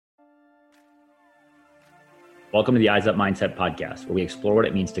Welcome to the Eyes Up Mindset podcast, where we explore what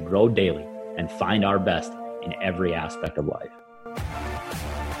it means to grow daily and find our best in every aspect of life.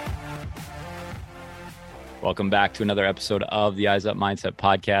 Welcome back to another episode of the Eyes Up Mindset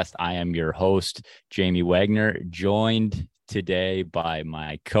podcast. I am your host, Jamie Wagner, joined today by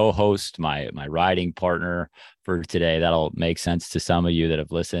my co-host, my riding partner for today. That'll make sense to some of you that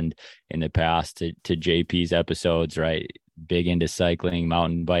have listened in the past to JP's episodes, right? Big into cycling,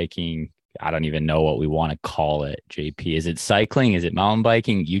 mountain biking. I don't even know what we want to call it, JP. Is it cycling? Is it mountain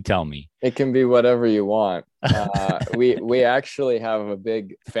biking? You tell me. It can be whatever you want. We actually have a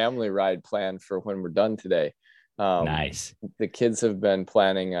big family ride planned for when we're done today. Nice. The kids have been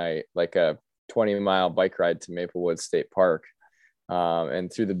planning a 20-mile bike ride to Maplewood State Park.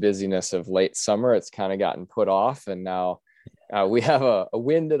 And through the busyness of late summer, it's kind of gotten put off. And now we have a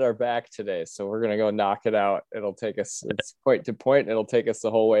wind at our back today. So we're going to go knock it out. It'll take us, it's point to point. It'll take us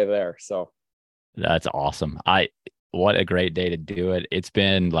the whole way there. So that's awesome. What a great day to do it. It's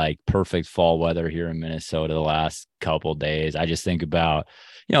been like perfect fall weather here in Minnesota the last couple of days. I just think about,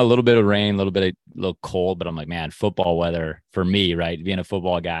 a little bit of rain, a little cold, but I'm like, man, football weather for me, right? Being a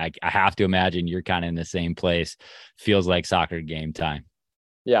football guy, I have to imagine you're kind of in the same place. Feels like soccer game time.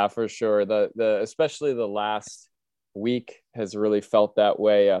 Yeah, for sure. Especially the last week has really felt that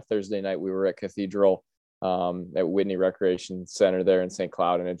way. Thursday night, we were at Cathedral at Whitney Recreation Center there in St.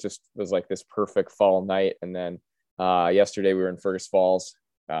 Cloud, and it just was like this perfect fall night. And then yesterday we were in Fergus Falls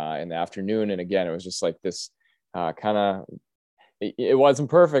in the afternoon, and again, it was just like this kind of. It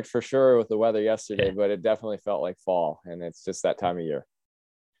wasn't perfect for sure with the weather yesterday, but it definitely felt like fall, and it's just that time of year.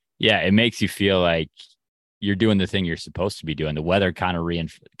 Yeah, it makes you feel like you're doing the thing you're supposed to be doing. The weather kind of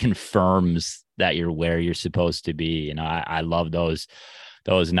confirms that you're where you're supposed to be. I love those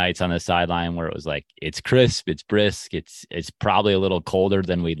nights on the sideline where it was like, it's crisp, it's brisk, it's probably a little colder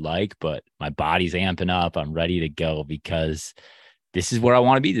than we'd like, but my body's amping up. I'm ready to go because this is where I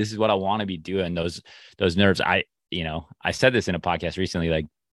want to be. This is what I want to be doing. Those nerves. I said this in a podcast recently, like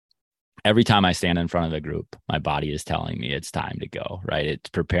every time I stand in front of a group, my body is telling me it's time to go, right? It's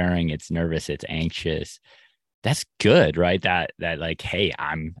preparing, it's nervous, it's anxious. That's good, right? That like, hey,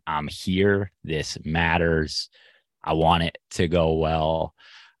 I'm here. This matters. I want it to go well.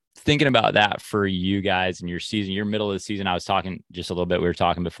 Thinking about that for you guys in your season, your middle of the season, I was talking just a little bit. We were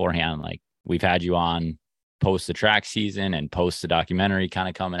talking beforehand, like we've had you on post the track season and post the documentary kind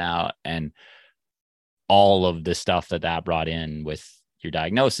of coming out and all of the stuff that brought in with your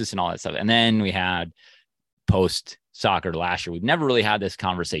diagnosis and all that stuff. And then we had post soccer last year. We've never really had this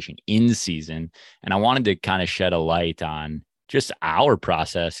conversation in season. And I wanted to kind of shed a light on just our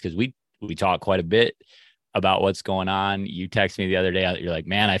process because we talk quite a bit about what's going on. You text me the other day. You're like,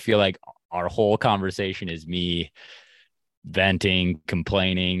 man, I feel like our whole conversation is me venting,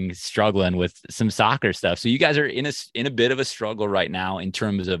 complaining, struggling with some soccer stuff. So you guys are in a bit of a struggle right now in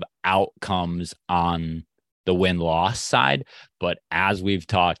terms of outcomes on the win-loss side. But as we've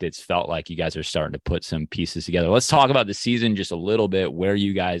talked, it's felt like you guys are starting to put some pieces together. Let's talk about the season just a little bit, where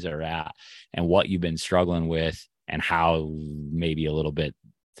you guys are at and what you've been struggling with and how maybe a little bit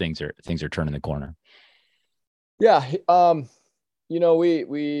things are turning the corner. Yeah.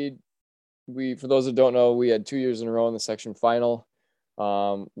 We for those that don't know, we had 2 years in a row in the section final.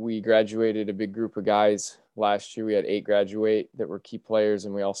 We graduated a big group of guys last year. We had 8 graduate that were key players,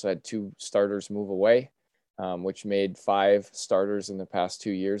 and we also had 2 starters move away, which made 5 starters in the past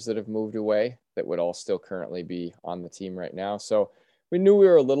 2 years that have moved away that would all still currently be on the team right now. So we knew we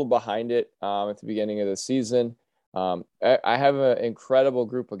were a little behind it at the beginning of the season. I have an incredible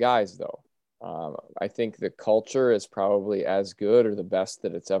group of guys, though. I think the culture is probably as good or the best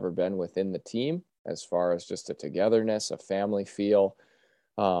that it's ever been within the team as far as just a togetherness, a family feel.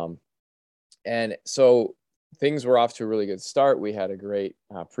 And so things were off to a really good start. We had a great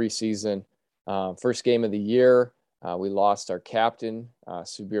preseason. First game of the year, we lost our captain,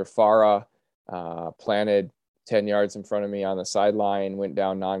 Subir Farah, planted 10 yards in front of me on the sideline, went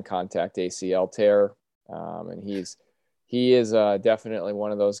down non-contact ACL tear. And he is definitely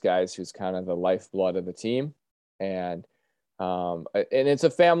one of those guys who's kind of the lifeblood of the team. And it's a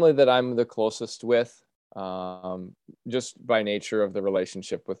family that I'm the closest with, just by nature of the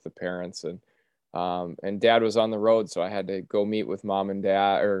relationship with the parents. And dad was on the road, so I had to go meet with mom and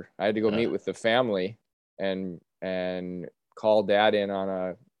dad, or I had to go meet with the family and call dad in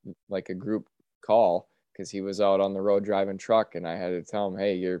on a group call because he was out on the road driving truck. And I had to tell him,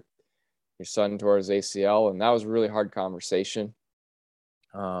 hey, your son tore his ACL. And that was a really hard conversation.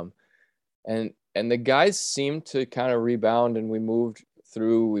 And the guys seemed to kind of rebound, and we moved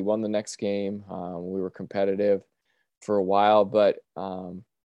through. We won the next game. We were competitive for a while, but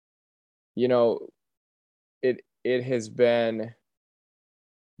it has been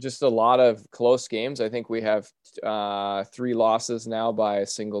just a lot of close games. I think we have 3 losses now by a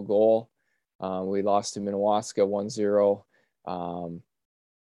single goal. We lost to Minnewaska 1-0. I'm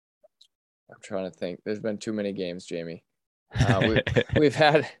trying to think. There's been too many games, Jamie. We've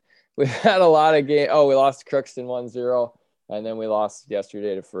had a lot of games. Oh, we lost to Crookston 1-0, and then we lost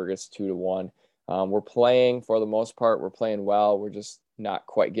yesterday to Fergus 2-1. We're playing, for the most part, we're playing well. We're just not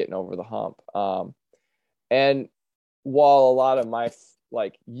quite getting over the hump. And while a lot of my,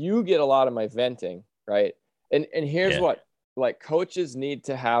 you get a lot of my venting, right? And here's what, coaches need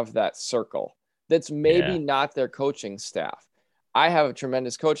to have that circle that's maybe not their coaching staff. I have a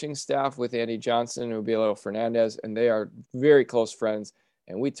tremendous coaching staff with Andy Johnson and Ubilo Fernandez, and they are very close friends,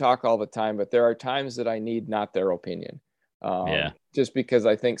 and we talk all the time, but there are times that I need not their opinion. Just because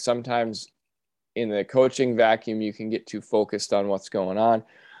I think sometimes in the coaching vacuum, you can get too focused on what's going on.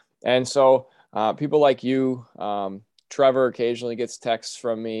 And so people like you, Trevor occasionally gets texts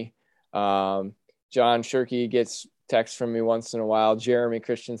from me. John Shirkey gets texts from me once in a while. Jeremy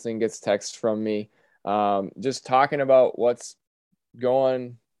Christensen gets texts from me, just talking about what's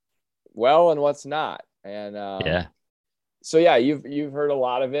going well and what's not. And so yeah, you've heard a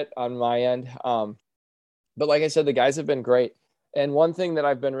lot of it on my end. But like I said, the guys have been great. And one thing that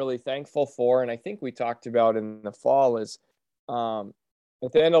I've been really thankful for, and I think we talked about in the fall, is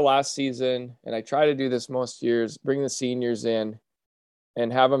at the end of last season, and I try to do this most years, bring the seniors in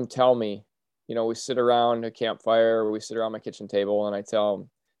and have them tell me, we sit around a campfire, or we sit around my kitchen table, and I tell them,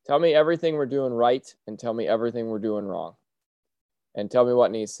 tell me everything we're doing right and tell me everything we're doing wrong and tell me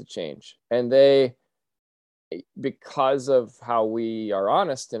what needs to change. And they, because of how we are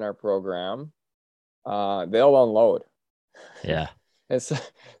honest in our program, they'll unload. Yeah. And so,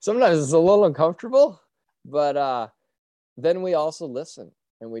 sometimes it's a little uncomfortable, but then we also listen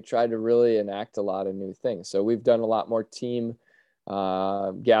and we try to really enact a lot of new things. So we've done a lot more team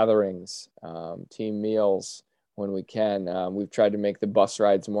gatherings, team meals when we can. We've tried to make the bus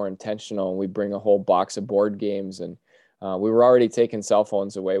rides more intentional, and we bring a whole box of board games, and we were already taking cell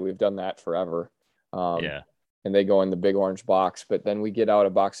phones away. We've done that forever. And they go in the big orange box, but then we get out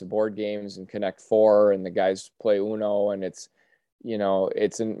a box of board games and Connect Four, and the guys play Uno, and it's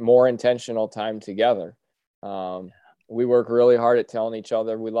a more intentional time together. We work really hard at telling each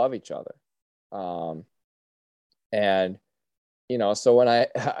other we love each other. And so when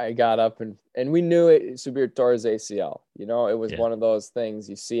I got up and we knew it, Subir tore his ACL, it was one of those things,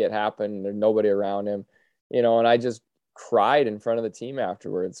 you see it happen, there's nobody around him, and I just cried in front of the team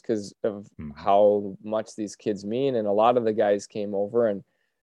afterwards because of how much these kids mean. And a lot of the guys came over, and,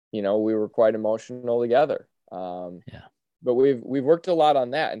 we were quite emotional together. But we've worked a lot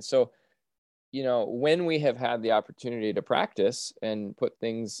on that. And so, when we have had the opportunity to practice and put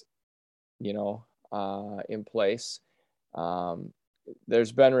things, in place,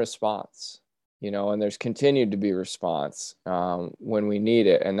 there's been response, and there's continued to be response when we need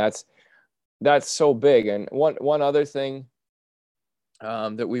it. And that's so big. And one other thing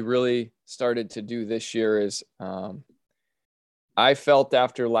that we really started to do this year is I felt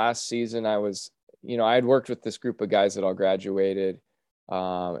after last season, I had worked with this group of guys that all graduated,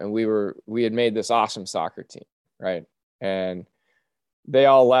 and we had made this awesome soccer team, right? And they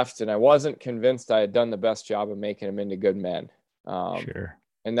all left, and I wasn't convinced I had done the best job of making them into good men. Sure.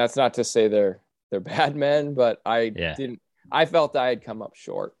 And that's not to say they're bad men, but I felt I had come up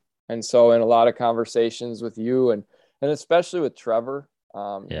short. And so in a lot of conversations with you and especially with Trevor,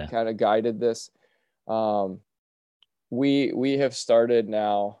 he kind of guided this. We have started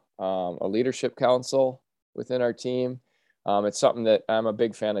now a leadership council within our team. It's something that I'm a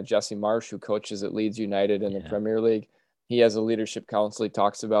big fan of. Jesse Marsh, who coaches at Leeds United in the Premier League, he has a leadership council he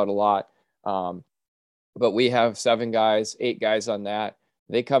talks about a lot. But we have 8 guys on that.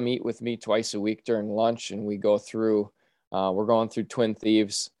 They come eat with me twice a week during lunch, and we go through, we're going through Twin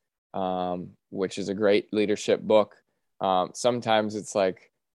Thieves, which is a great leadership book. Sometimes it's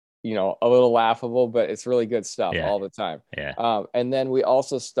like, a little laughable, but it's really good stuff all the time. And then we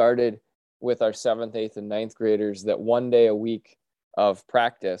also started with our 7th, 8th, and 9th graders that one day a week of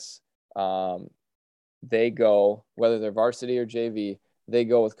practice, they go, whether they're varsity or JV, they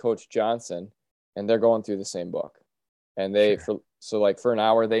go with Coach Johnson, and they're going through the same book. And for an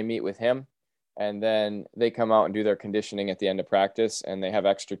hour, they meet with him, and then they come out and do their conditioning at the end of practice, and they have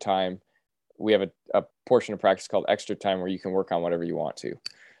extra time. We have a portion of practice called extra time where you can work on whatever you want to.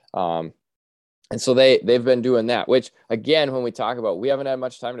 And so they've been doing that, which again, when we talk about, we haven't had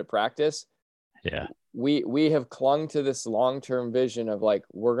much time to practice. We have clung to this long-term vision of like,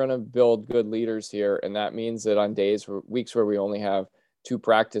 we're going to build good leaders here. And that means that on weeks where we only have 2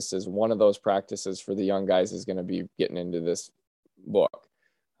 practices. One of those practices for the young guys is going to be getting into this book.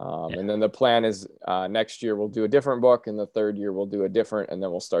 And then the plan is next year we'll do a different book, and the third year we'll do a different, and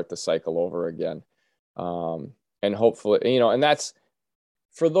then we'll start the cycle over again. And hopefully, and that's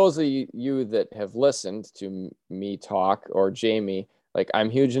for those of you that have listened to me talk, or Jamie, like, I'm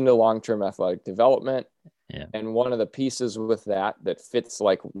huge into long-term athletic development. Yeah. And one of the pieces with that fits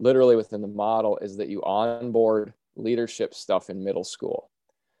like literally within the model is that you onboard leadership stuff in middle school,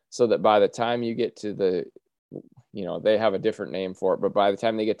 so that by the time you get to they have a different name for it, but by the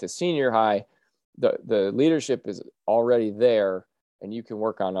time they get to senior high, the leadership is already there and you can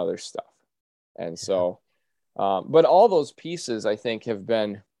work on other stuff. And so, but all those pieces I think have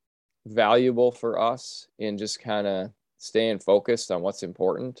been valuable for us in just kind of staying focused on what's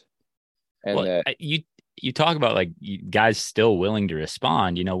important. And you talk about like guys still willing to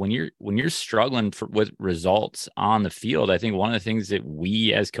respond, when you're struggling with results on the field. I think one of the things that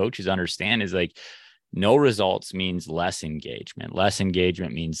we as coaches understand is like, no results means less engagement. Less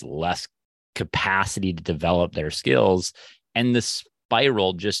engagement means less capacity to develop their skills. And the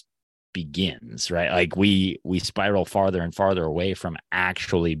spiral just begins, right? Like we spiral farther and farther away from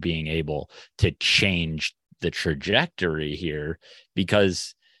actually being able to change the trajectory here,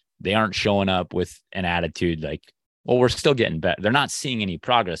 because they aren't showing up with an attitude like, well, we're still getting better. They're not seeing any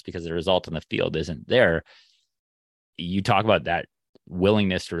progress because the result on the field isn't there. You talk about that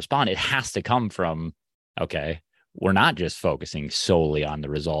willingness to respond. It has to come from, okay, we're not just focusing solely on the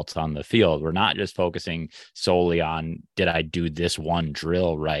results on the field. We're not just focusing solely on, did I do this one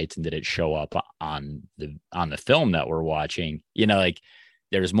drill right? And did it show up on the film that we're watching? Like,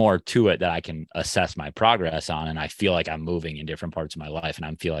 there's more to it that I can assess my progress on. And I feel like I'm moving in different parts of my life, and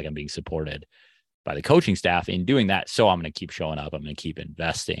I feel like I'm being supported by the coaching staff in doing that. So I'm going to keep showing up. I'm going to keep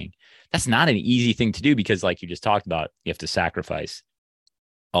investing. That's not an easy thing to do, because like you just talked about, you have to sacrifice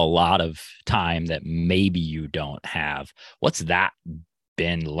a lot of time that maybe you don't have. What's that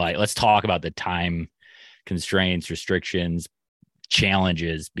been like? Let's talk about the time constraints, restrictions,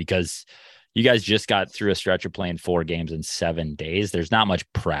 challenges, because you guys just got through a stretch of playing 4 games in 7 days. There's not much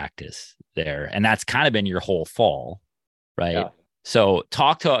practice there. And that's kind of been your whole fall, right? Yeah. So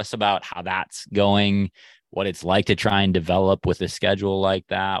talk to us about how that's going, what it's like to try and develop with a schedule like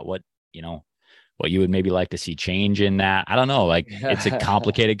that, what you would maybe like to see change in that. I don't know. Like, it's a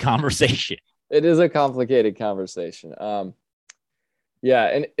complicated conversation. It is a complicated conversation.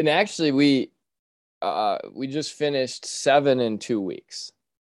 Yeah. And actually we just finished 7 in 2 weeks.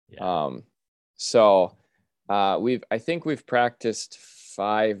 Yeah. So I think we've practiced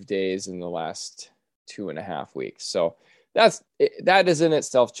 5 days in the last 2.5 weeks. So that is in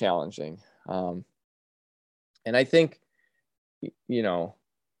itself challenging. And I think,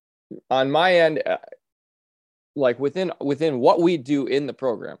 on my end, like within what we do in the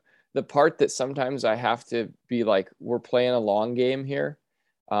program, the part that sometimes I have to be like, we're playing a long game here.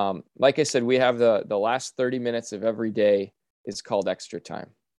 Like I said, we have the last 30 minutes of every day is called extra time.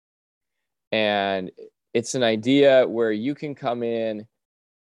 And it's an idea where you can come in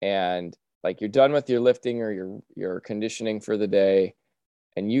and like, you're done with your lifting or your conditioning for the day,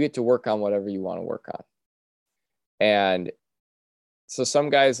 and you get to work on whatever you want to work on. And so some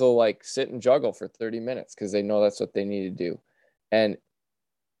guys will like sit and juggle for 30 minutes because they know that's what they need to do. And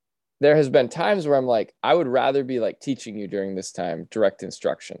there has been times where I'm like, I would rather be like teaching you during this time, direct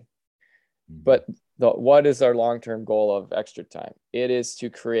instruction. But what is our long-term goal of extra time? It is to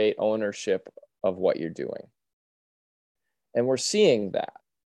create ownership of what you're doing. And we're seeing that.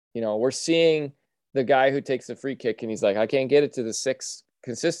 We're seeing the guy who takes a free kick and he's like, I can't get it to the 6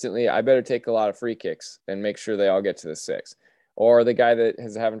 consistently. I better take a lot of free kicks and make sure they all get to the 6. Or the guy that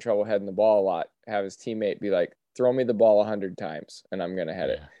is having trouble heading the ball a lot, have his teammate be like, throw me the ball 100 times and I'm going to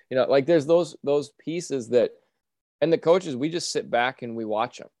head it. Like there's those pieces that, and the coaches, we just sit back and we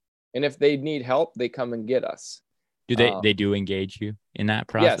watch them. And if they need help, they come and get us. Do they do engage you in that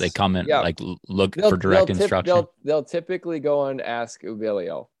process? Yes, they come and like look for direct instruction. They'll typically go and ask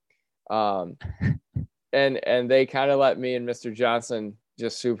Ubilio. And they kind of let me and Mr. Johnson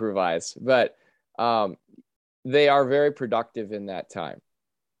just supervise, but they are very productive in that time.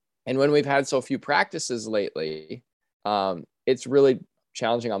 And when we've had so few practices lately, it's really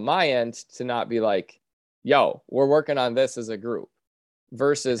challenging on my end to not be like, yo, we're working on this as a group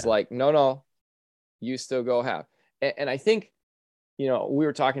versus like, no, you still go have. And I think, we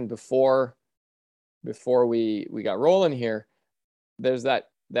were talking before we got rolling here, there's that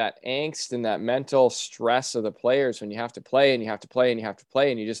angst and that mental stress of the players when you have to play and you have to play and you have to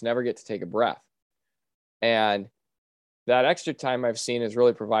play and you just never get to take a breath. And that extra time I've seen is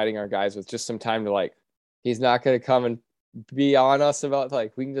really providing our guys with just some time to like, he's not going to come and be on us about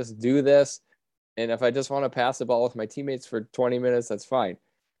like, we can just do this. And if I just want to pass the ball with my teammates for 20 minutes, that's fine.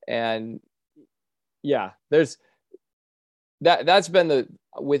 And yeah, that's been the,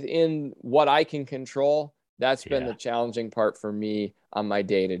 within what I can control, that's been the challenging part for me on my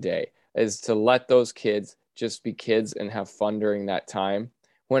day to day, is to let those kids just be kids and have fun during that time.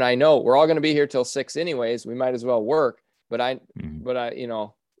 When I know we're all going to be here till 6 anyways, we might as well work. But I,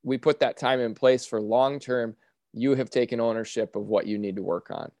 we put that time in place for long term. You have taken ownership of what you need to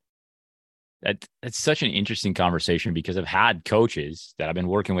work on. That's such an interesting conversation, because I've had coaches that I've been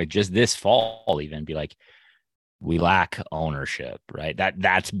working with just this fall even be like, we lack ownership, right?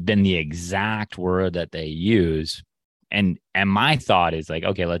 That's been the exact word that they use. And my thought is like,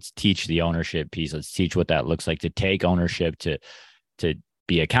 okay, let's teach the ownership piece. Let's teach what that looks like, to take ownership, to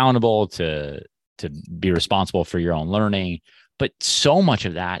be accountable, to be responsible for your own learning. But so much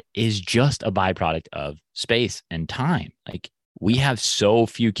of that is just a byproduct of space and time. Like, we have so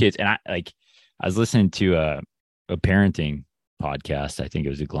few kids. And I was listening to a parenting podcast. I think it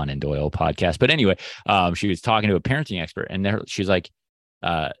was a Glennon Doyle podcast. But anyway, she was talking to a parenting expert, and she's like,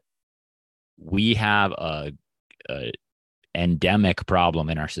 we have a endemic problem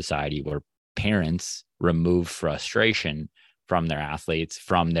in our society where parents remove frustration from their athletes,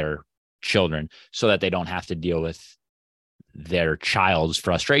 from their children, so that they don't have to deal with their child's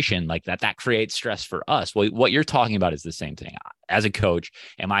frustration like that creates stress for us. Well, what you're talking about is the same thing. As a coach,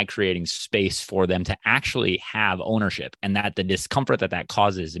 am I creating space for them to actually have ownership, and that the discomfort that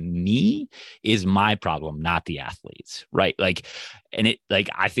causes me is my problem, not the athletes, right? Like, and it, like,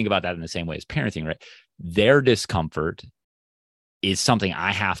 I think about that in the same way as parenting, right? Their discomfort is something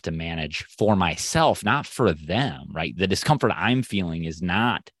I have to manage for myself, not for them, right? The discomfort I'm feeling is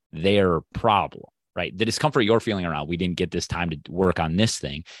not their problem. Right. The discomfort you're feeling around, we didn't get this time to work on this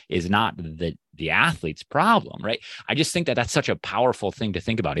thing, is not the athlete's problem. Right. I just think that that's such a powerful thing to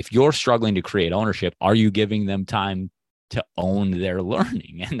think about. If you're struggling to create ownership, are you giving them time to own their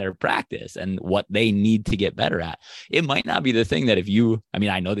learning and their practice and what they need to get better at? It might not be the thing that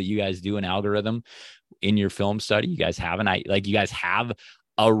I know that you guys do an algorithm in your film study. You guys have you guys have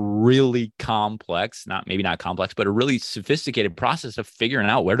a really complex, maybe not complex, but a really sophisticated process of figuring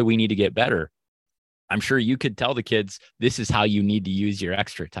out where do we need to get better. I'm sure you could tell the kids, this is how you need to use your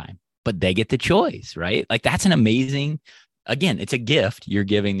extra time, but they get the choice, right? Like, that's an amazing, again, it's a gift you're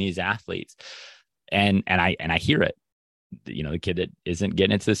giving these athletes. And I hear it. The kid that isn't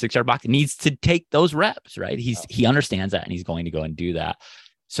getting into the 6-yard box needs to take those reps, right? He understands that, and he's going to go and do that.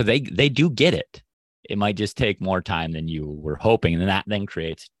 So they do get it. It might just take more time than you were hoping. And that then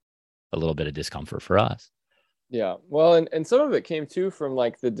creates a little bit of discomfort for us. Yeah. Well, and some of it came too from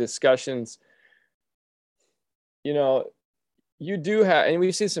like the discussions. You do have, and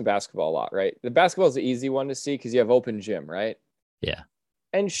we see some basketball a lot, right? The basketball is the easy one to see because you have open gym, right? Yeah.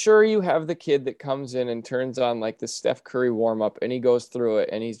 And sure, you have the kid that comes in and turns on like the Steph Curry warm up, and he goes through it,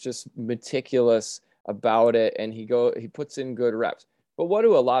 and he's just meticulous about it, and he puts in good reps. But what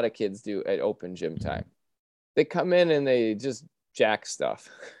do a lot of kids do at open gym time? They come in and they just jack stuff.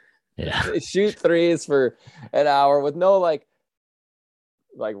 Yeah. They shoot threes for an hour with no like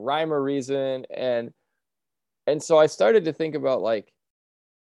rhyme or reason. And so I started to think about like,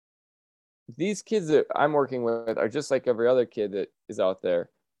 these kids that I'm working with are just like every other kid that is out there.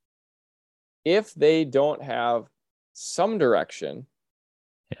 If they don't have some direction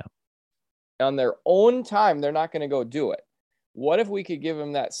on their own time, they're not going to go do it. What if we could give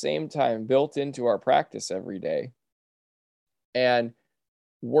them that same time built into our practice every day? And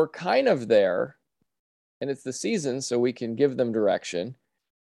we're kind of there, and it's the season, so we can give them direction.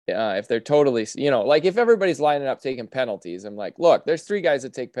 If they're totally, like if everybody's lining up taking penalties, I'm like, look, there's 3 guys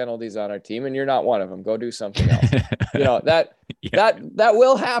that take penalties on our team, and you're not one of them. Go do something else. That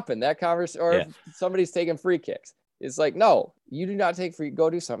will happen. That conversation, or if somebody's taking free kicks, it's like, no, you do not take free. Go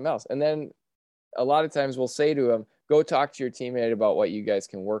do something else. And then a lot of times we'll say to them, go talk to your teammate about what you guys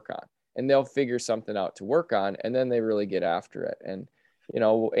can work on, and they'll figure something out to work on, and then they really get after it. And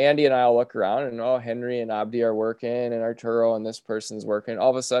Andy and I'll look around and, Henry and Abdi are working, and Arturo and this person's working. All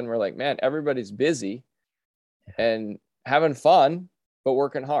of a sudden we're like, man, everybody's busy and having fun, but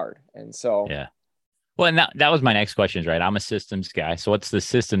working hard. And so, yeah. Well, and that was my next question, right? I'm a systems guy. So what's the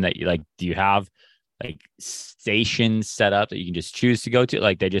system that you like? Do you have like stations set up that you can just choose to go to?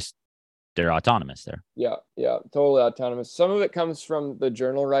 Like they're autonomous there. Yeah. Totally autonomous. Some of it comes from the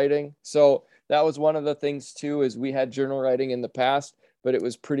journal writing. So that was one of the things too, is we had journal writing in the past, but it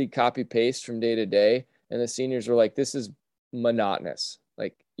was pretty copy paste from day to day. And the seniors were like, this is monotonous.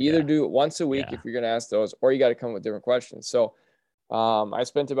 Like either do it once a week if you're going to ask those, or you got to come with different questions. So I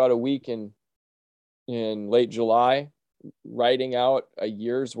spent about a week in late July writing out a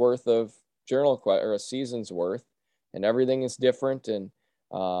year's worth of or a season's worth, and everything is different. And,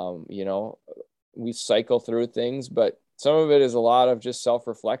 we cycle through things, but some of it is a lot of just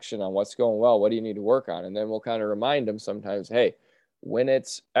self-reflection on what's going well. What do you need to work on? And then we'll kind of remind them sometimes, hey, when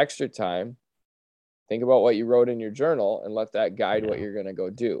it's extra time, think about what you wrote in your journal and let that guide what you're going to go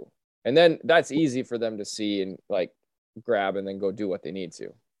do. And then that's easy for them to see and like grab and then go do what they need to.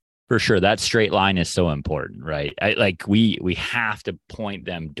 For sure. That straight line is so important, right? We have to point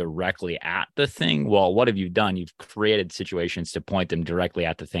them directly at the thing. Well, what have you done? You've created situations to point them directly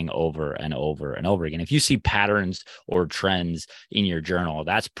at the thing over and over and over again. If you see patterns or trends in your journal,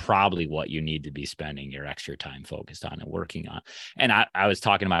 that's probably what you need to be spending your extra time focused on and working on. And I was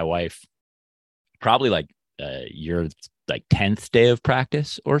talking to my wife probably like your like 10th day of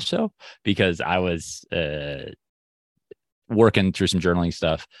practice or so, because I was working through some journaling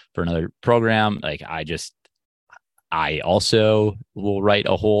stuff for another program. Like I also will write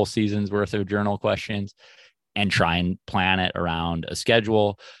a whole season's worth of journal questions and try and plan it around a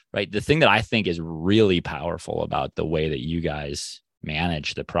schedule, right? The thing that I think is really powerful about the way that you guys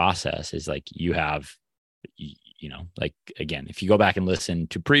manage the process is like you have, like, again, if you go back and listen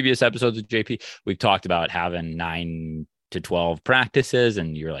to previous episodes of JP, we've talked about having 9 to 12 practices,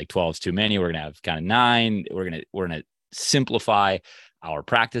 and you're like 12 is too many. We're going to have kind of 9. We're going to simplify our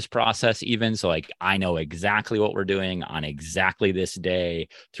practice process even. So like, I know exactly what we're doing on exactly this day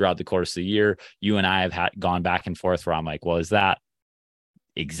throughout the course of the year. You and I have gone back and forth where I'm like, well, is that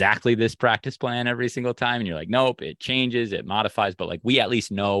exactly this practice plan every single time? And you're like, nope, it changes, it modifies, but like, we at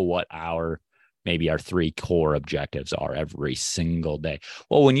least know what maybe our 3 core objectives are every single day.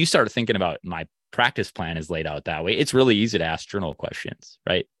 Well, when you start thinking about my practice plan is laid out that way, it's really easy to ask journal questions,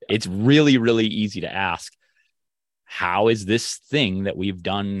 right? It's really, really easy to ask, how is this thing that we've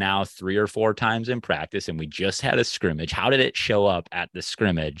done now 3 or 4 times in practice, and we just had a scrimmage, how did it show up at the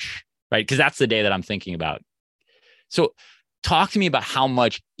scrimmage, right? Because that's the day that I'm thinking about. So talk to me about how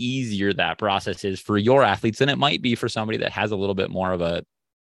much easier that process is for your athletes than it might be for somebody that has a little bit more of a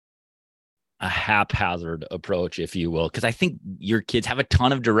haphazard approach, if you will, because I think your kids have a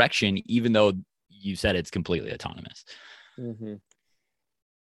ton of direction, even though you said it's completely autonomous. Mm-hmm.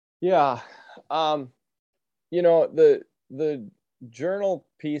 Yeah. The journal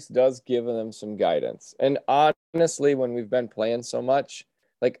piece does give them some guidance. And honestly, when we've been playing so much,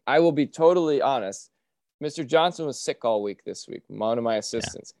 like, I will be totally honest, Mr. Johnson was sick all week this week, one of my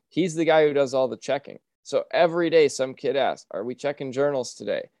assistants. Yeah. He's the guy who does all the checking. So every day some kid asks, are we checking journals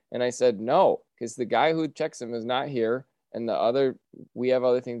today? And I said, no, because the guy who checks them is not here. And we have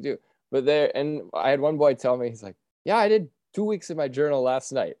other things to do. And I had one boy tell me, he's like, yeah, I did 2 weeks in my journal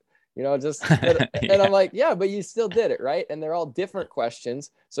last night. And yeah. I'm like, yeah, but you still did it, right? And they're all different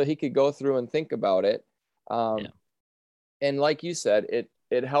questions. So he could go through and think about it. Yeah. And like you said,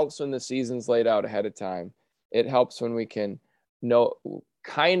 it helps when the season's laid out ahead of time. It helps when we can know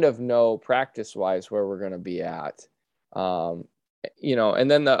practice-wise where we're going to be at. And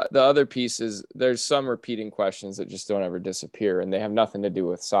then the other piece is there's some repeating questions that just don't ever disappear, and they have nothing to do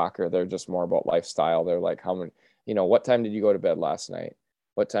with soccer. They're just more about lifestyle. They're like, how many, what time did you go to bed last night?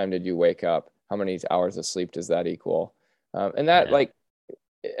 What time did you wake up? How many hours of sleep does that equal? And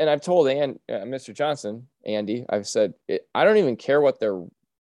I've told Mr. Johnson, Andy, I've said, I don't even care what they're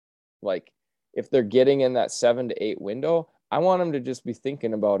like, if they're getting in that 7 to 8 window. I want them to just be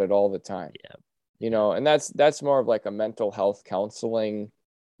thinking about it all the time. Yeah. And that's more of like a mental health counseling,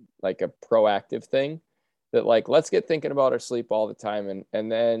 like a proactive thing, that like, let's get thinking about our sleep all the time.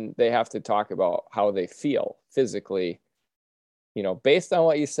 And then they have to talk about how they feel physically, based on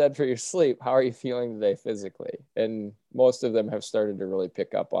what you said for your sleep, how are you feeling today physically? And most of them have started to really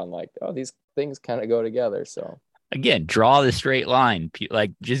pick up on like, oh, these things kind of go together. So again, draw the straight line,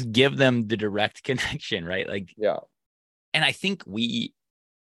 like just give them the direct connection, right? Like, yeah. And I think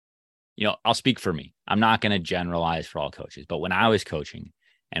I'll speak for me. I'm not going to generalize for all coaches, but when I was coaching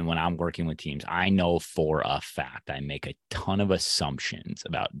and when I'm working with teams, I know for a fact I make a ton of assumptions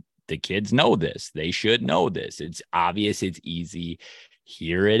about the kids know this. They should know this. It's obvious. It's easy.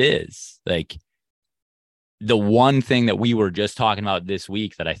 Here it is. Like, the one thing that we were just talking about this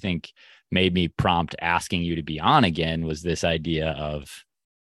week that I think made me prompt asking you to be on again was this idea of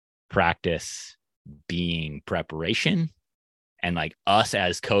practice being preparation, and like us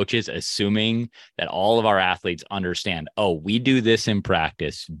as coaches assuming that all of our athletes understand, oh, we do this in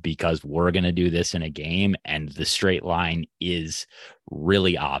practice because we're going to do this in a game, and the straight line is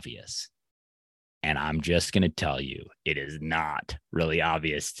really obvious. And I'm just going to tell you, it is not really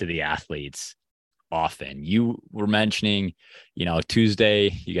obvious to the athletes often. You were mentioning, Tuesday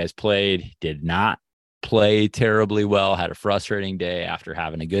you guys played, did not play terribly well, had a frustrating day after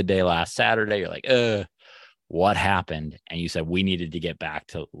having a good day last Saturday. You're like, what happened? And you said we needed to get back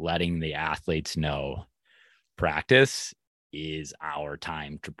to letting the athletes know practice is our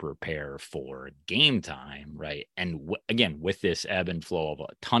time to prepare for game time, right? And again, with this ebb and flow of a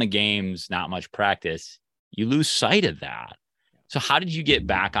ton of games, not much practice, you lose sight of that. So how did you get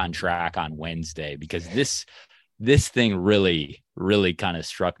back on track on Wednesday? Because this thing really, really kind of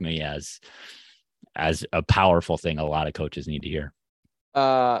struck me as a powerful thing a lot of coaches need to hear.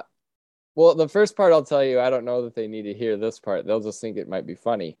 Well, the first part I'll tell you, I don't know that they need to hear this part. They'll just think it might be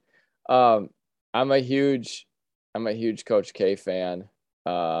funny. I'm a huge Coach K fan.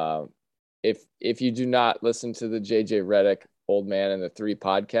 If you do not listen to the JJ Redick Old Man and the Three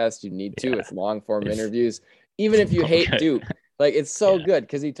podcast, you need to. It's long form interviews. Even if you hate Duke, like it's so good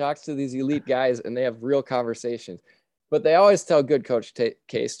because he talks to these elite guys and they have real conversations. But they always tell good Coach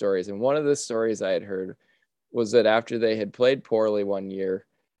K stories. And one of the stories I had heard was that after they had played poorly one year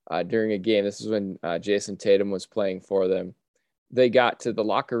during a game, this is when Jason Tatum was playing for them, they got to the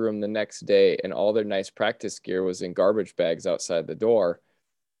locker room the next day and all their nice practice gear was in garbage bags outside the door.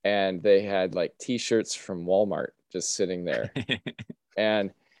 And they had like t-shirts from Walmart just sitting there.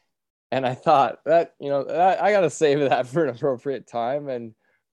 and I thought that, I got to save that for an appropriate time. And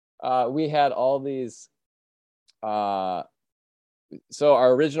we had all these, so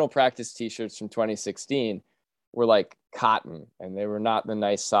our original practice t-shirts from 2016 were like cotton and they were not the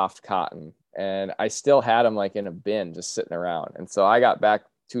nice soft cotton. And I still had them like in a bin just sitting around. And so I got back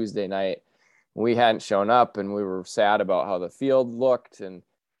Tuesday night. We hadn't shown up and we were sad about how the field looked and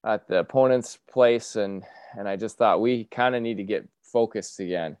at the opponent's place. And I just thought we kind of need to get focused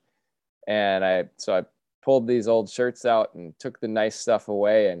again. And I pulled these old shirts out and took the nice stuff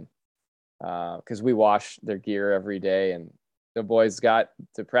away. And because we wash their gear every day, and the boys got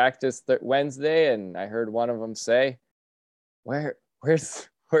to practice Wednesday. And I heard one of them say, where's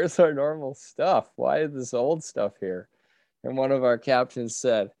our normal stuff? Why is this old stuff here? And one of our captains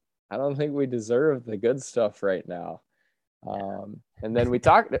said, I don't think we deserve the good stuff right now. And then we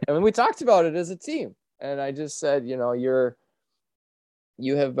talked about it as a team. And I just said,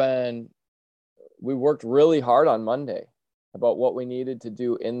 we worked really hard on Monday about what we needed to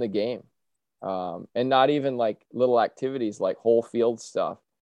do in the game. And not even like little activities like whole field stuff.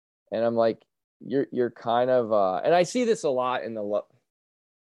 And I'm like, you're kind of, and I see this a lot in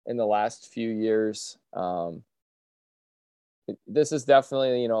the last few years. This is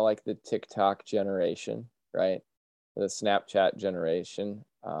definitely, like the TikTok generation, right? The Snapchat generation.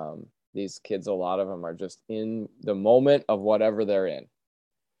 These kids, a lot of them are just in the moment of whatever they're in.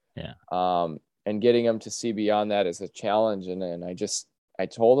 Yeah. And getting them to see beyond that is a challenge. And then I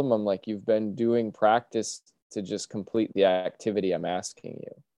told them, I'm like, you've been doing practice to just complete the activity I'm asking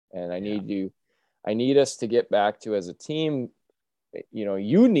you. And I need us to get back to, as a team,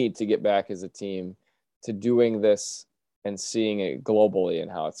 you need to get back as a team to doing this and seeing it globally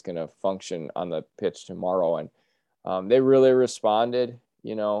and how it's going to function on the pitch tomorrow. And they really responded.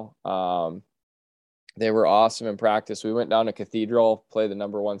 They were awesome in practice. We went down to Cathedral, play the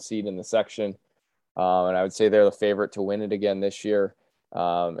number 1 seed in the section. And I would say they're the favorite to win it again this year.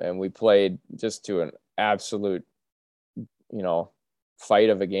 And we played just to an absolute, fight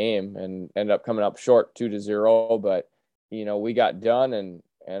of a game and ended up coming up short 2-0. But, we got done and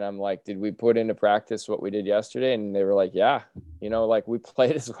I'm like, did we put into practice what we did yesterday? And they were like, yeah, we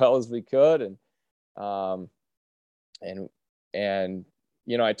played as well as we could. And,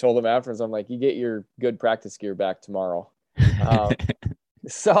 I told them afterwards, I'm like, you get your good practice gear back tomorrow. And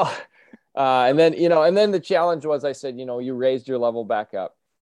then the challenge was, I said, you raised your level back up.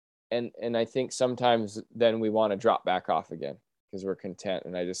 And I think sometimes then we want to drop back off again because we're content.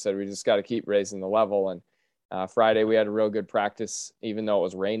 And I just said, we just got to keep raising the level. And Friday we had a real good practice, even though it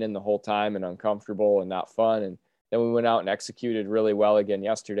was raining the whole time and uncomfortable and not fun. And then we went out and executed really well again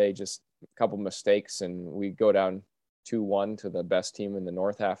yesterday, just a couple mistakes. And we go down 2-1 to the best team in the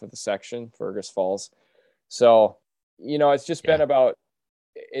north half of the section, Fergus Falls. So, it's just been about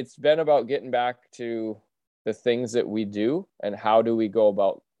getting back to the things that we do and how do we go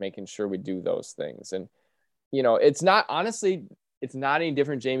about making sure we do those things. And, it's not any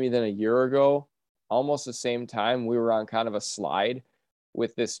different, Jamie, than a year ago. Almost the same time, we were on kind of a slide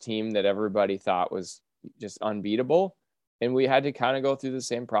with this team that everybody thought was just unbeatable. And we had to kind of go through the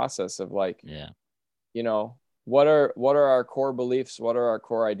same process of like, what are our core beliefs? What are our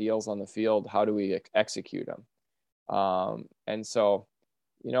core ideals on the field? How do we execute them? And so,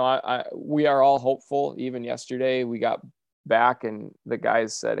 we are all hopeful. Even yesterday, we got back and the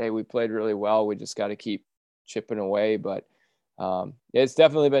guys said, hey, we played really well. We just got to keep chipping away. But It's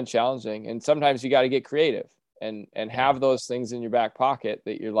definitely been challenging, and sometimes you got to get creative and have those things in your back pocket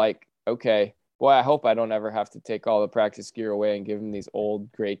that you're like, okay, boy, I hope I don't ever have to take all the practice gear away and give them these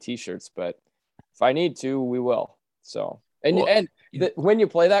old gray t-shirts, but if I need to, we will. So, when you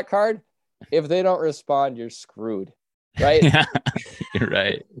play that card, if they don't respond, you're screwed, right? Yeah, you're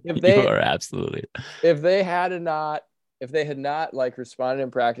right. You are absolutely. If they had not like responded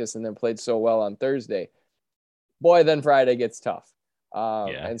in practice and then played so well on Thursday, boy, then Friday gets tough.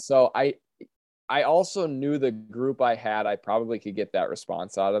 And so I also knew the group I had, I probably could get that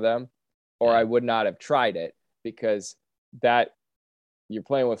response out of them, or I would not have tried it, because that you're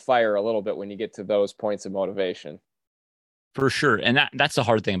playing with fire a little bit when you get to those points of motivation. For sure. And that's the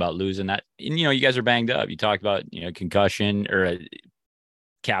hard thing about losing that. And, you guys are banged up. You talked about, concussion, or a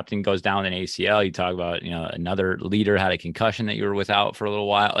captain goes down in ACL. You talk about, another leader had a concussion that you were without for a little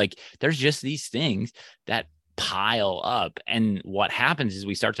while. Like, there's just these things that pile up. And what happens is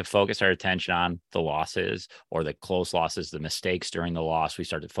we start to focus our attention on the losses, or the close losses, the mistakes during the loss. We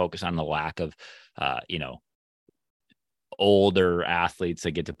start to focus on the lack of, older athletes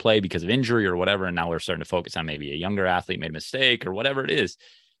that get to play because of injury or whatever. And now we're starting to focus on maybe a younger athlete made a mistake or whatever it is.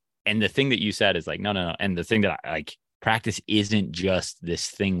 And the thing that you said is like, no. And the thing that I like, practice isn't just this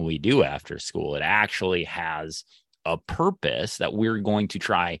thing we do after school. It actually has a purpose that we're going to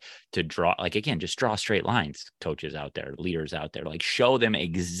try to draw. Like, again, just draw straight lines, coaches out there, leaders out there, like show them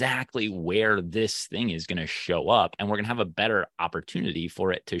exactly where this thing is going to show up. And we're going to have a better opportunity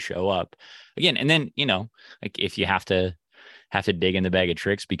for it to show up again. And then, like if you have to dig in the bag of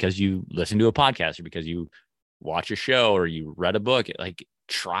tricks because you listen to a podcast, or because you watch a show, or you read a book, like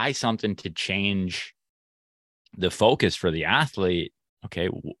try something to change the focus for the athlete. Okay,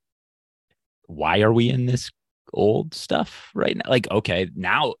 why are we in this old stuff right now? Like, okay,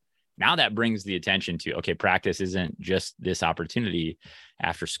 now that brings the attention to, okay, practice isn't just this opportunity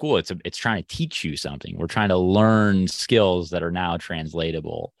after school. It's trying to teach you something. We're trying to learn skills that are now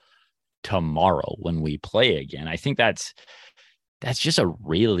translatable tomorrow when we play again. I think that's just a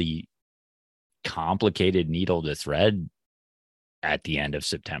really complicated needle to thread at the end of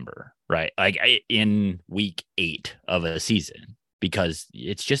September, right? Like in week 8 of a season, because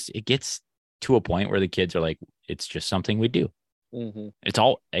it gets to a point where the kids are like, it's just something we do. Mm-hmm. It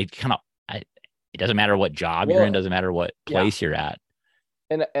doesn't matter what job you're in, doesn't matter what place you're at.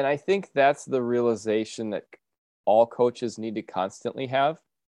 And I think that's the realization that all coaches need to constantly have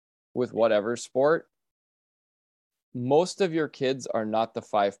with whatever sport. Most of your kids are not the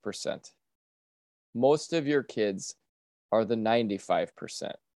 5%. Most of your kids are the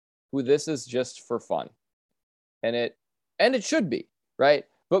 95%, who this is just for fun. And it should be, right?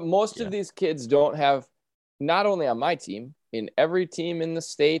 But most of these kids don't have, not only on my team, in every team in the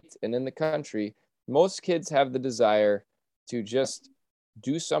state and in the country, most kids have the desire to just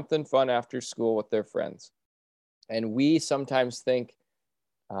do something fun after school with their friends. And we sometimes think,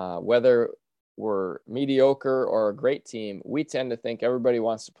 whether we're mediocre or a great team, we tend to think everybody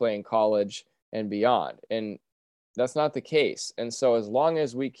wants to play in college and beyond. And that's not the case. And so as long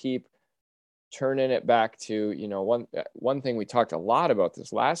as we keep turning it back to, one thing we talked a lot about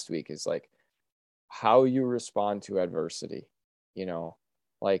this last week is like how you respond to adversity.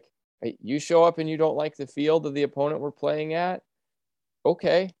 Like, hey, you show up and you don't like the field of the opponent we're playing at.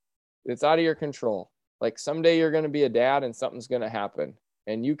 Okay, it's out of your control. Like someday you're going to be a dad and something's going to happen.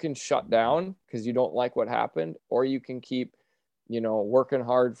 And you can shut down because you don't like what happened, or you can keep, working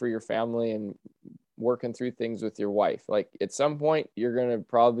hard for your family and working through things with your wife. Like at some point, you're going to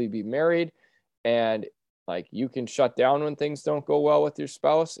probably be married, and like you can shut down when things don't go well with your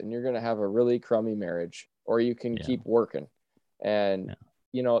spouse, and you're going to have a really crummy marriage, or you can keep working. And,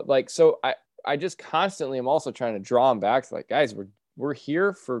 so I just constantly am also trying to draw them back to like, guys, we're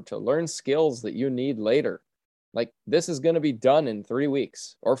here to learn skills that you need later. Like this is going to be done in 3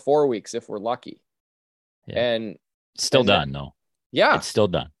 weeks or 4 weeks if we're lucky. Yeah. And it's still done though. Yeah. It's still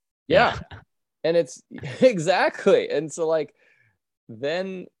done. Yeah. And it's exactly. And so like,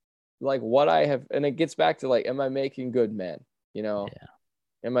 then like what I have, and it gets back to like, am I making good men?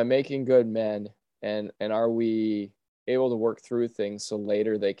 Am I making good men? And are we able to work through things so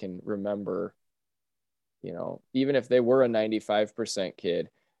later they can remember, even if they were a 95% kid,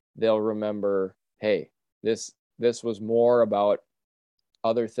 they'll remember, hey, this was more about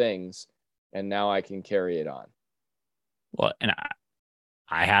other things, and now I can carry it on. Well, and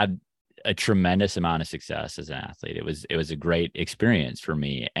I had a tremendous amount of success as an athlete. It was a great experience for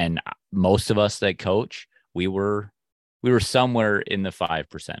me. And most of us that coach, we were somewhere in the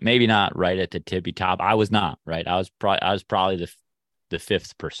 5%, maybe not right at the tippy top. I was not, right. I was probably the the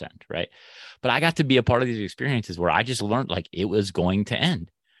fifth percent, right? But I got to be a part of these experiences where I just learned like it was going to end,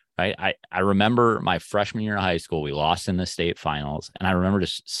 right? I remember my freshman year of high school, we lost in the state finals, and I remember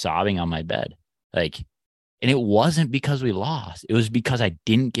just sobbing on my bed, like, and it wasn't because we lost. It was because I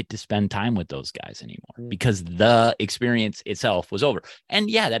didn't get to spend time with those guys anymore because the experience itself was over.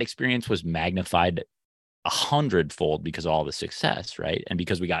 And yeah, that experience was magnified 100-fold because of all the success, right? And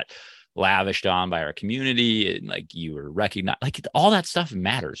because we got lavished on by our community and like you were recognized, like all that stuff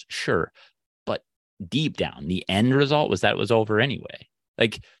matters, sure. But deep down, the end result was that it was over anyway.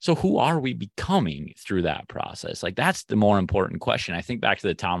 Like, so who are we becoming through that process? Like, that's the more important question. I think back to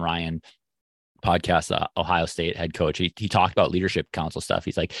the Tom Ryan podcast, Ohio State head coach, he talked about leadership council stuff.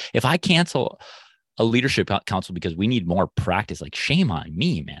 He's like, if I cancel a leadership council because we need more practice, like shame on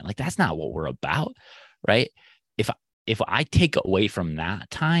me, man. Like that's not what we're about, right? If I take away from that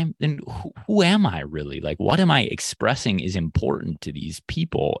time, then who am I really? Like, what am I expressing is important to these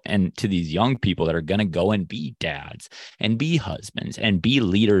people and to these young people that are going to go and be dads and be husbands and be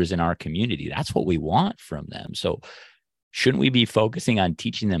leaders in our community? That's what we want from them. So shouldn't we be focusing on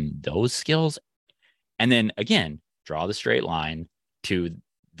teaching them those skills? And then again, draw the straight line to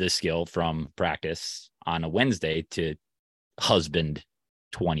the skill from practice on a Wednesday to husband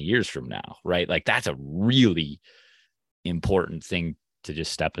 20 years from now, right? Like that's a really important thing to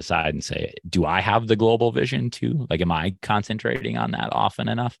just step aside and say, do I have the global vision too? Like, am I concentrating on that often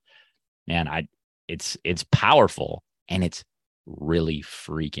enough? Man, it's powerful and it's really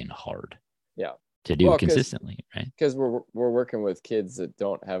freaking hard. Yeah. To do consistently, right? Because we're working with kids that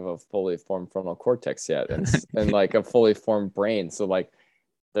don't have a fully formed frontal cortex yet, and like a fully formed brain. So like,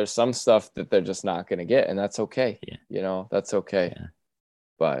 there's some stuff that they're just not going to get, and that's okay. Yeah. You know, that's okay. Yeah.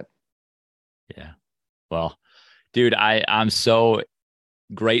 But yeah, well, dude, I'm so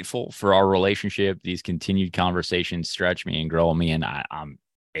grateful for our relationship. These continued conversations stretch me and grow me, and I'm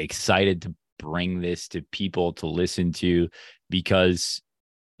excited to bring this to people to listen to, because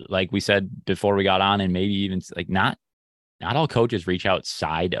like we said before we got on, and maybe even like not all coaches reach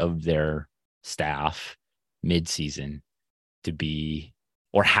outside of their staff mid-season to be,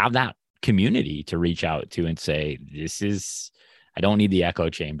 or have that community to reach out to and say, I don't need the echo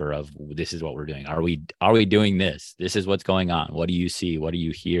chamber of this is what we're doing. Are we doing this? This is what's going on. What do you see? What do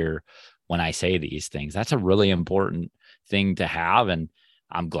you hear when I say these things? That's a really important thing to have. And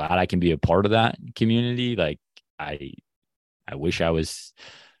I'm glad I can be a part of that community. Like I wish I was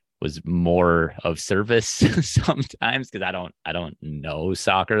more of service sometimes, because I don't know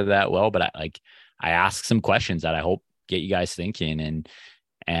soccer that well, but I ask some questions that I hope get you guys thinking,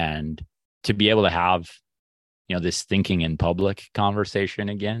 and to be able to have, you know, this thinking in public conversation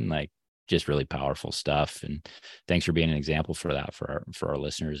again, like just really powerful stuff. And thanks for being an example for that, for our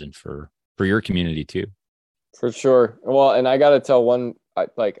listeners and for your community too. For sure. Well, and I got to tell one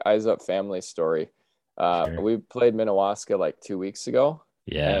like Eyes Up family story. Sure. We played Minnewaska like 2 weeks ago.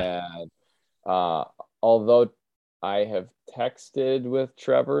 Yeah. And although I have texted with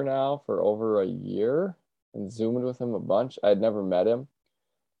Trevor now for over a year and Zoomed with him a bunch, I'd never met him.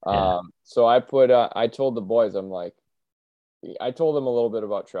 Yeah. So I told the boys, I told them a little bit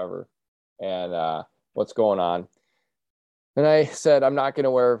about Trevor and what's going on. And I said, I'm not going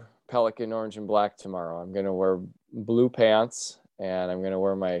to wear Pelican orange and black tomorrow. I'm going to wear blue pants, and I'm going to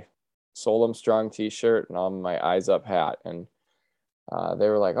wear my Solem Strong t-shirt and on my Eyes Up hat. And they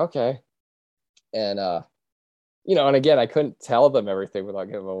were like, okay. And, you know, and again, I couldn't tell them everything without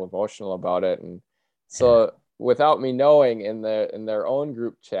getting a little emotional about it. And so without me knowing, in their own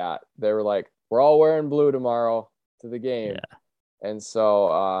group chat, they were like, we're all wearing blue tomorrow to the game. Yeah. And so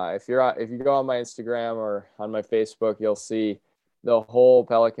if you go on my Instagram or on my Facebook, you'll see the whole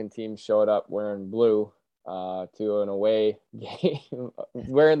Pelican team showed up wearing blue to an away game,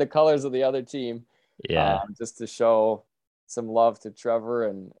 wearing the colors of the other team. Yeah. Just to show some love to Trevor,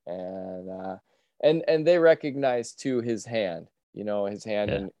 and they recognize too his hand, you know, his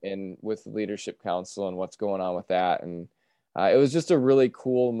hand in with the leadership council and what's going on with that. And it was just a really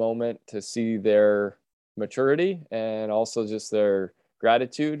cool moment to see their maturity and also just their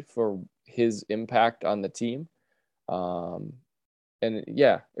gratitude for his impact on the team. And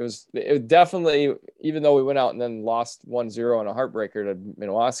yeah, it definitely, even though we went out and then lost 1-0 in a heartbreaker to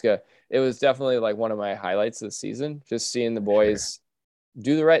Minnewaska, it was definitely like one of my highlights of the season, just seeing the boys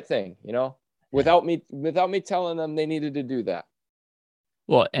do the right thing, you know, without me telling them they needed to do that.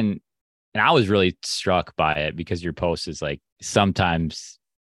 Well, and I was really struck by it because your post is like, sometimes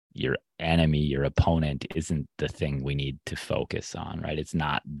your enemy, your opponent isn't the thing we need to focus on, right? It's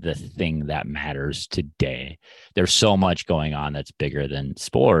not the thing that matters today. There's so much going on that's bigger than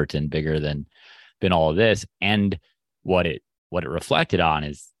sport and bigger than all of this. And what it what it reflected on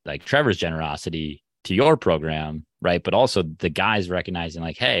is like Trevor's generosity to your program, right? But also the guys recognizing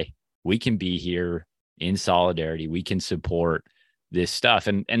like, hey, we can be here in solidarity. We can support this stuff.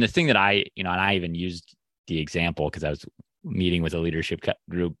 And the thing that and I even used the example because I was meeting with a leadership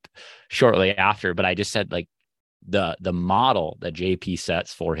group shortly after, but I just said like the model that JP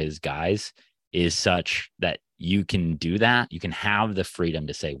sets for his guys is such that you can do that. You can have the freedom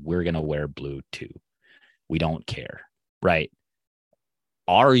to say, we're going to wear blue too. We don't care, right?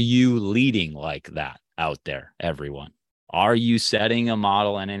 Are you leading like that out there, everyone? Are you setting a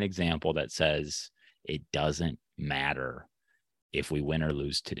model and an example that says it doesn't matter if we win or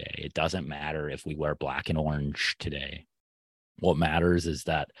lose today? It doesn't matter if we wear black and orange today. What matters is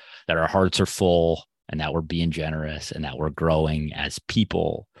that our hearts are full and that we're being generous and that we're growing as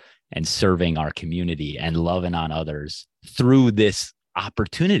people and serving our community and loving on others through this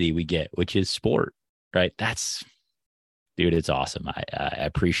opportunity we get, which is sport, right? Dude, it's awesome. I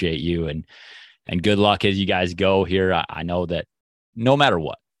appreciate you and good luck as you guys go here. I know that no matter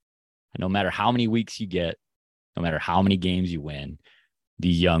what, no matter how many weeks you get, no matter how many games you win,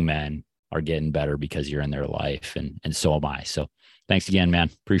 these young men are getting better because you're in their life, and so am I. So thanks again, man.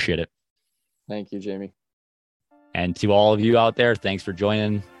 Appreciate it. Thank you, Jamie. And to all of you out there, thanks for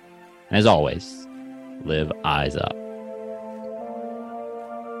joining. And as always, live eyes up.